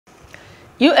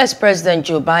U.S. President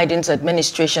Joe Biden's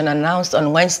administration announced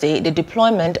on Wednesday the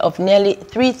deployment of nearly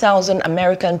 3,000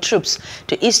 American troops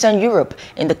to Eastern Europe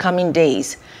in the coming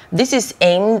days. This is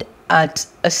aimed at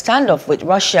a standoff with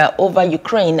Russia over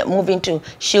Ukraine, moving to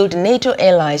shield NATO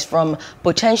allies from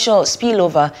potential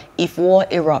spillover if war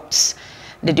erupts.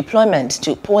 The deployments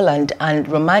to Poland and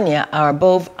Romania are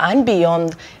above and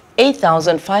beyond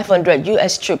 8,500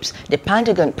 U.S. troops the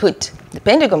Pentagon put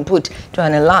to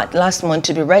an alert last month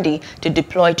to be ready to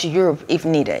deploy to Europe if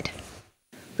needed.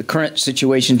 The current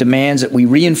situation demands that we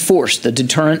reinforce the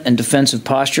deterrent and defensive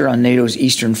posture on NATO's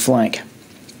eastern flank.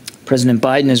 President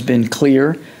Biden has been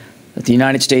clear that the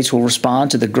United States will respond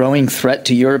to the growing threat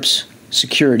to Europe's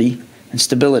security and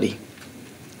stability.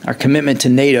 Our commitment to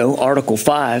NATO, Article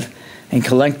 5, and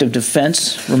collective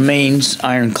defense remains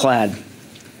ironclad.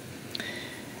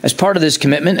 As part of this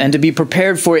commitment, and to be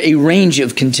prepared for a range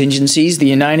of contingencies, the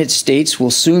United States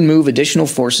will soon move additional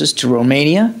forces to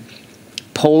Romania,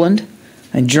 Poland,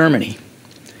 and Germany.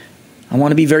 I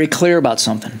want to be very clear about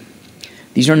something.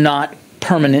 These are not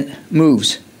permanent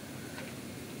moves.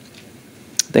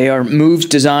 They are moves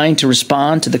designed to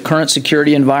respond to the current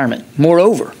security environment.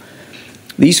 Moreover,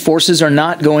 these forces are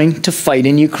not going to fight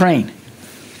in Ukraine.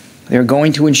 They are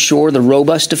going to ensure the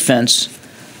robust defense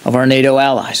of our NATO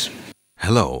allies.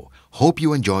 Hello, hope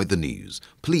you enjoyed the news.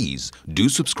 Please do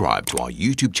subscribe to our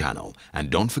YouTube channel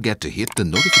and don't forget to hit the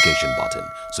notification button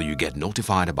so you get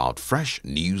notified about fresh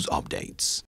news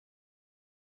updates.